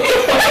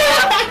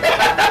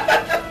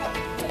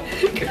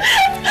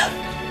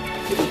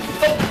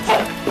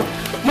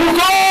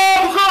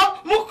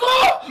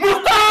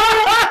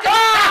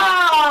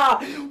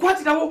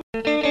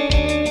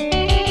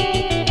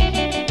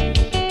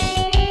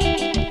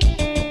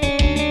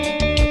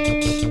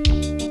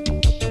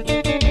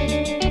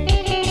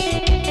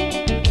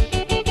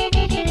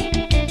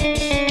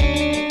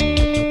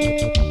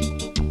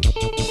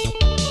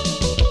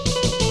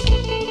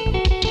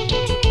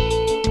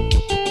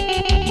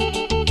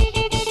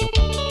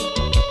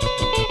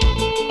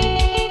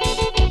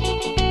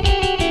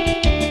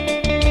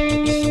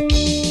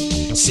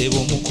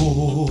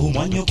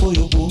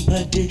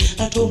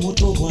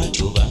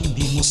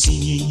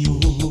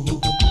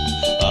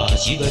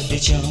kibadde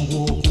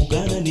kyangu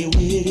okugala ne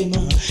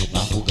weerema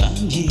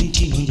makugambye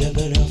nti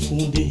njagala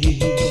fumbe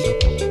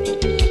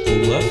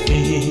olwaffe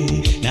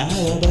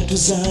n'abo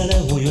abatuzaala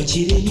oyo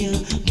kiremya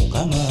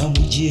mukama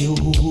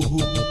amugyewo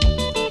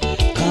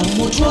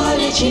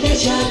kamutwale kire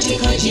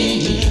kyatika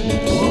gyendi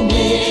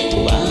mukuume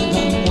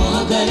kubanga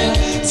mwagala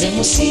ze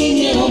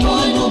musinge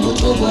omwana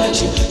omuto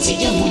bwatyo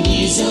sijja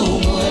munyiiza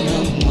omwana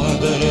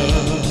mwagala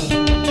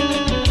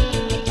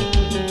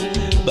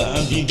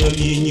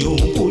bambigambye nnyo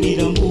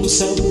mpulira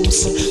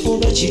mbuusabuusa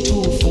oba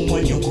kituufu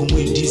mwanyoko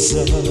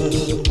mweddiza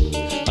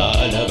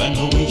alaba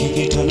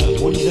nobwekeketana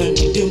mpulira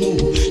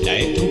ntiddemu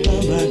naye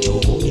tugamba nti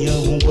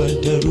obaolyawo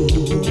mbwaddalu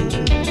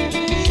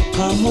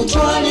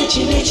kamutwale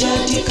kire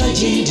kyateeka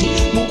gyendi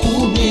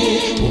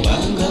mukuume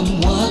kubanga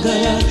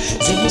mwagala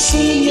nze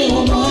musinge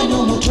omwana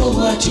omuto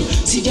bw'atyo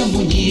sijja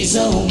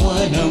munyiiza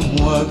omwana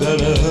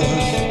mwagala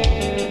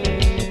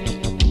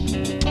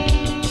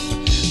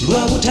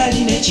lwa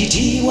butalina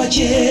ekitiibwa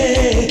kye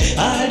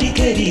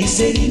aliko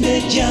eriisa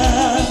erimejja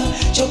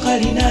kyokka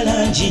lina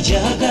langi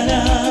njagala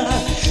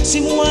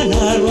si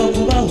mwana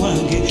lwakuba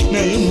wange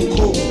naye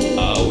muko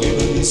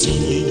awebameze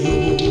nnyo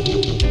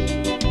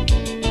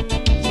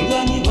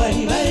lwanyi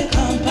bali baye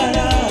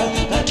Kampala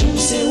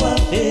batuuse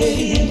waffe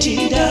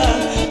entida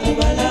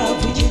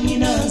kubalaavu gye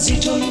nnina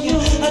nzito nnyo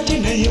ate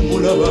naye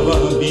mulaba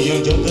bambi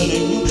yanjagala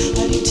nnyo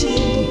alite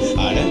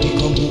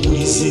alabika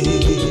mubulize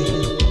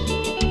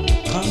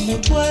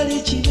kamutwale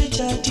kibe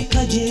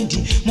kyatika gye ndi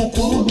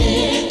mukuume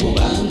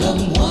kubanga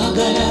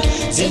mwagala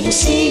nze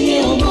musinge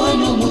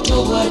omwana omuto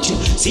bw'atyo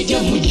sijja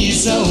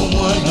munyiiza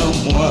omwana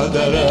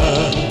mwagala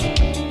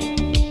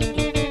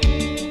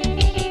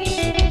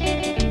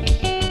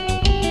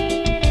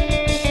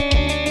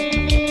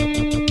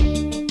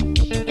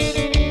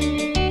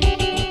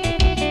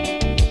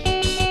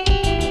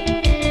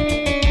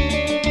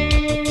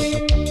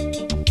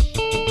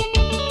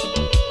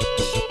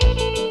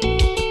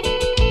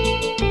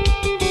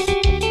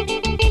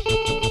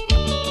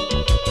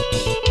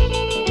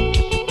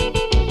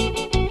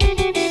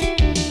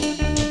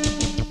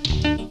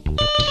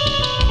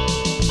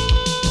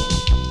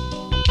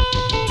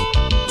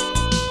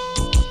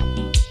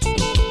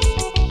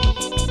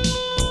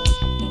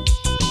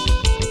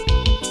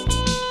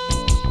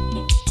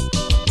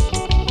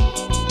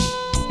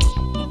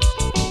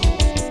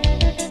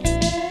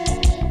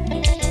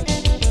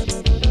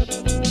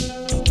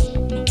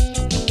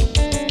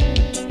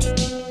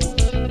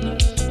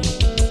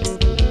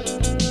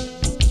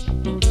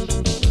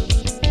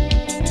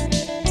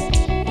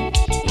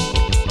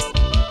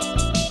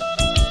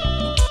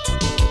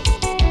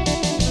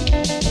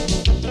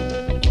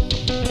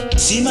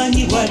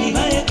simanyi wali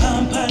baye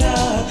Kampala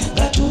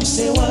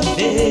batuuse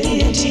waffe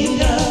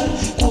entida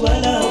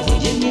kubalaavu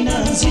gye nnina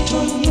nzito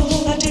nnyo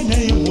ate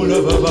naye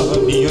mulaba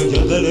bambi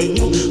yanjagala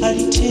nnyo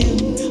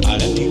alitemu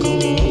alabika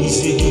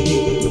muyize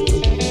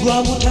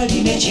lwa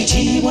butalina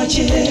ekitiibwa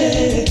kye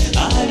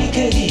aliko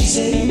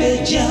eriisa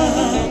erimejja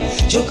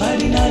kyokka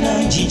lina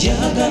langi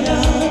njagala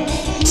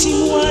si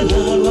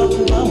mwana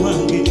lwakuba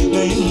wange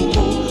naye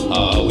muko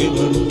awe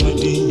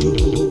balumwadde nnyo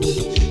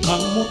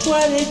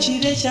kamutwale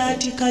ekire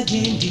kyatika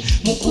gye ndi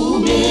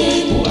mukuume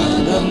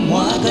kubanga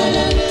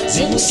mwagala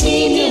nze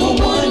musinge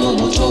omwana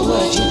omuto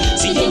bw'atyo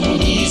sijja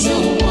munyiiza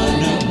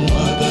omwana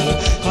mwagala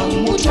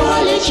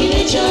kamutwale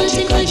ekire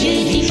kyatika gye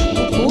ndi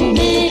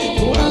mukuume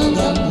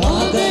kubanga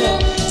mwagala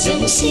nze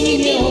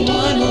musinge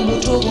omwana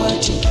omuto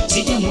bw'atyo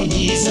sijja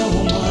munyiiza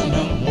omwana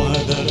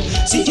mwagala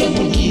sijja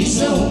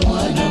munyiiza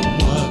omwana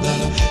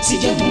mwagala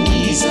sijja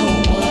munyiiza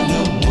omwana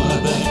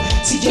mwagala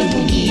sijja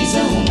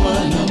munyiiza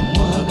omwana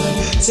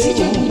mwagala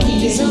sijja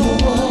munyiiza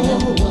omwana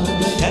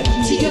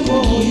mwagala sijja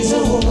munyiiza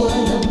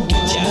omwana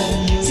mwagala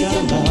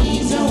sijja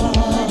munyiiza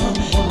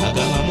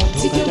agamba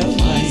moto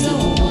katafaayo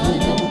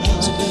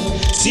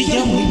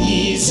sijja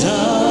munyiiza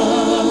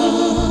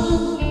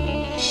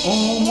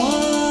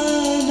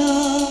omwana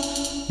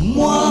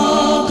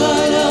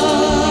mwagala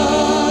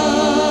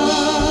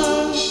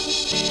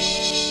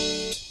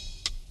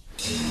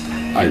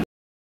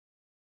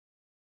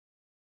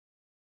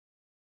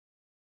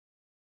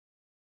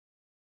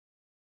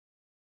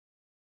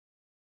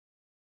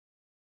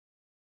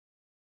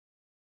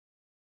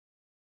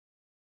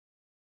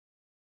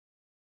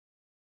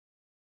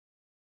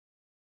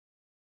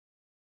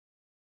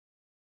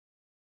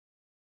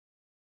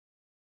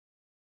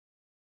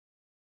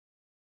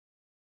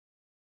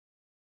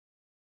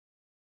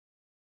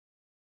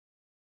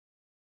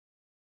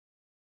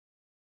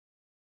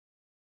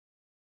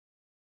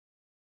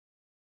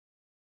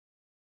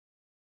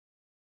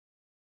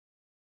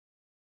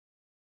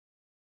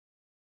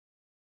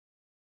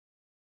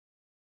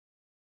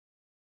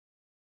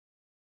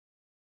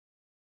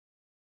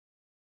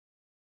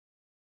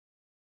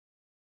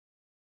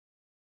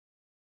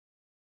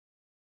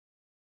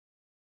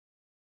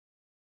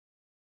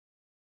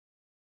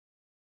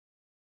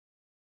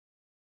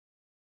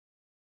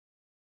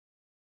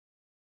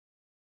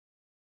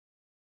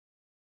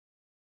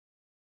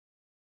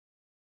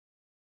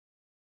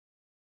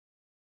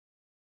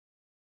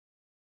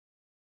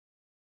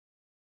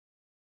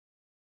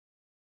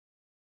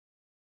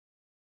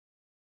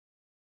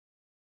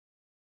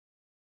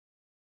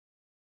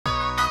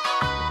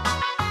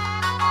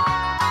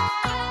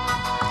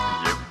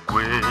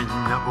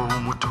Nyabo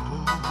omuto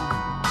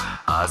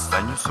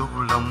asanyusa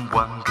obulamu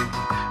bwange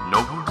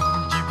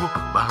n'obulungi bwo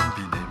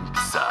bambi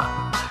n'empisa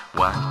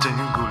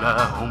wantengula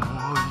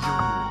omwoyo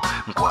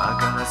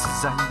nkwagala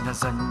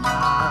sizanyazanya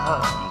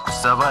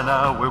nkusaba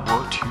naawe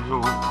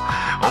bw'otyo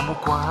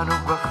omukwano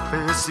gwaffe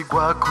si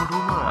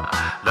gwakuluma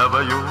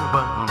labayo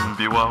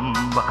bambi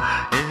wamba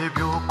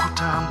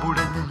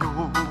ebyokutambula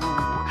ennyo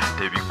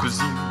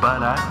tebikuzimba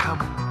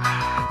n'akamu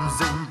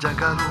nze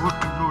njagala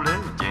otunule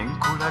gye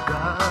nkulaga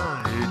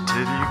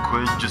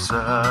terikwejusa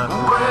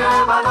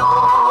webalo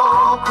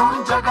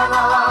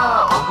kunjagala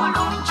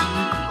omulungi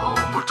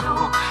omuto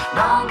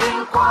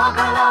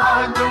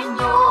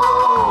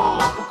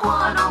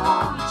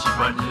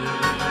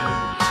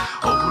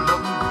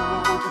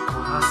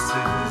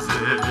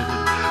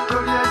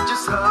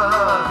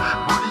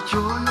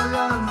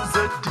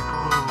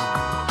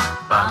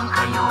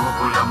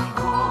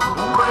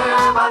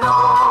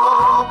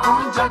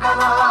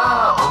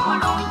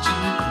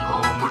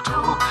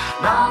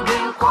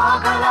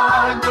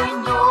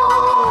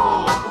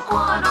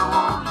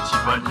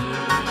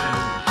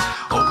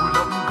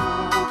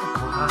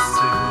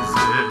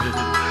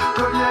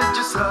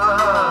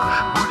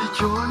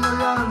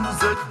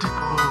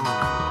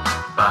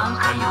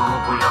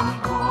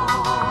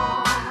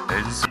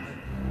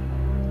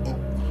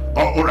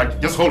all right.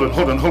 Just hold on.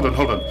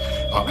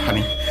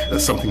 Honey,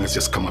 something has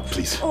just come up,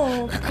 please.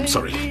 Oh, I'm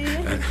sorry.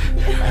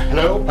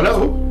 Hello?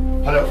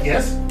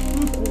 Yes?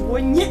 Oh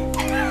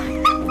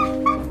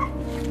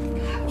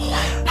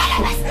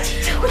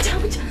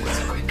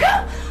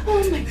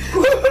my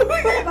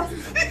God.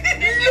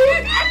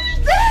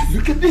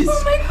 Look at this.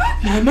 Oh my God.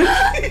 Mama.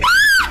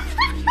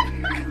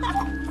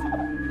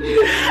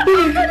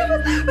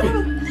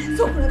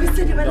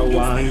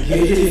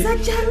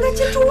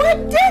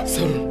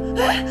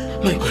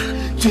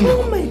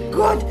 Oh my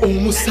God.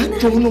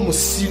 Omusajja ono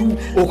musiru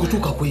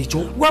okutuuka ku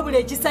ekyo wabula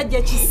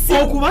ekisajja kisi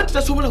okuba nti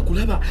tasobola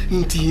kulaba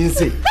nti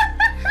nze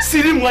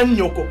siri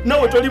mwannyoko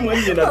nawe toli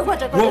mwannyina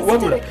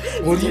wabula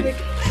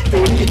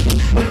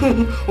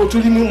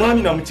otuli mu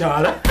mwami na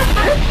mukyala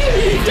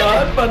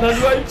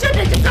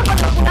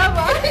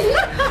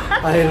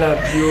I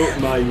love you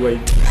my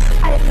wife.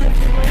 I love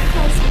you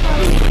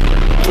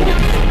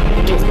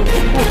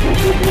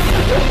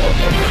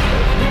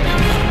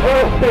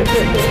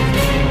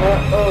my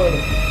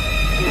husband.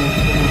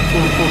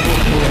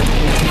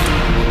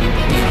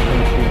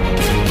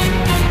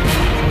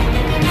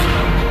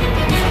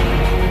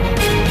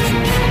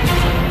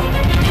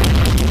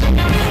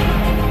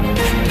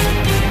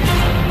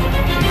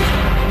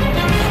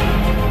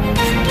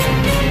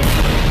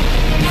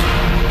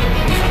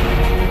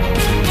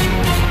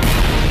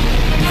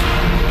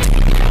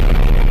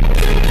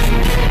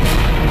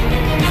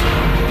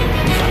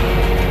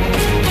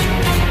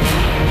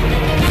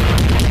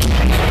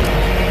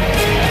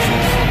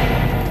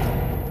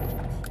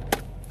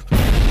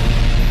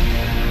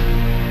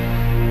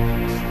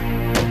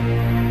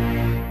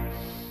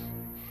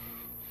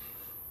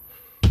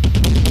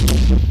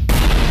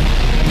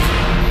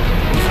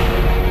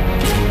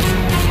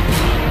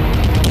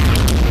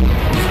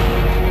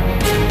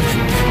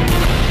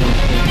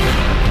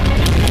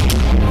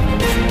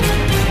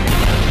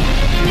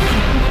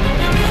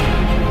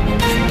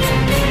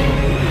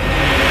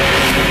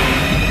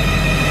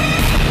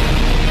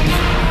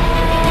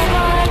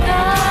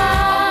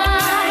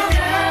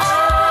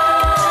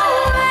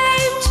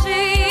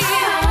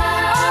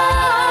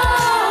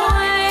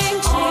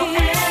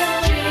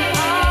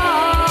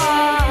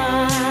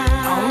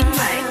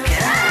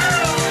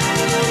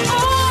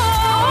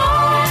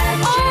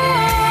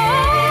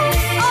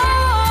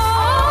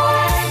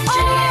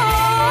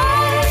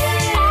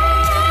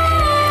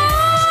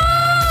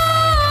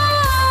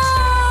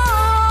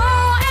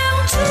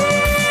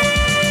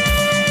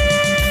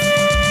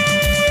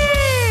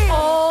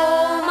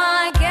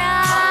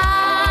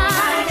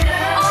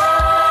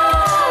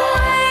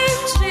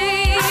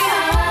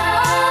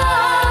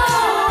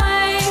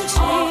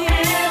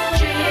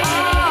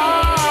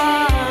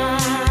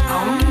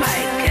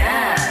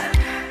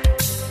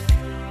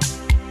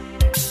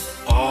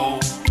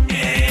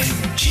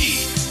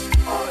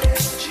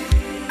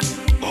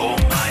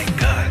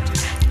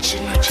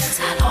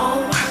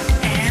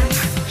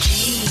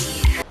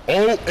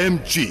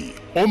 OMG,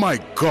 oh my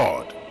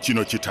God,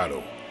 Kino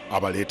Kitalo,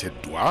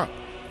 abaleteddwa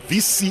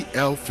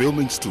VCL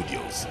Filming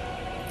Studios.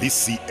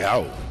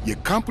 VCL ye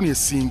kampuni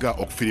esinga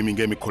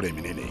okufiriminga emikolo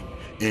eminene,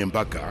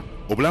 embaga,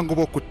 obulango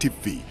bw'oku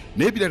TV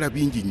n'ebirala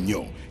bingi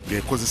nnyo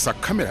ng'ekozesa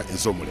kamera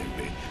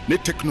ez'omulembe ne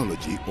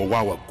tekinologi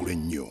owa waggulu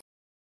ennyo.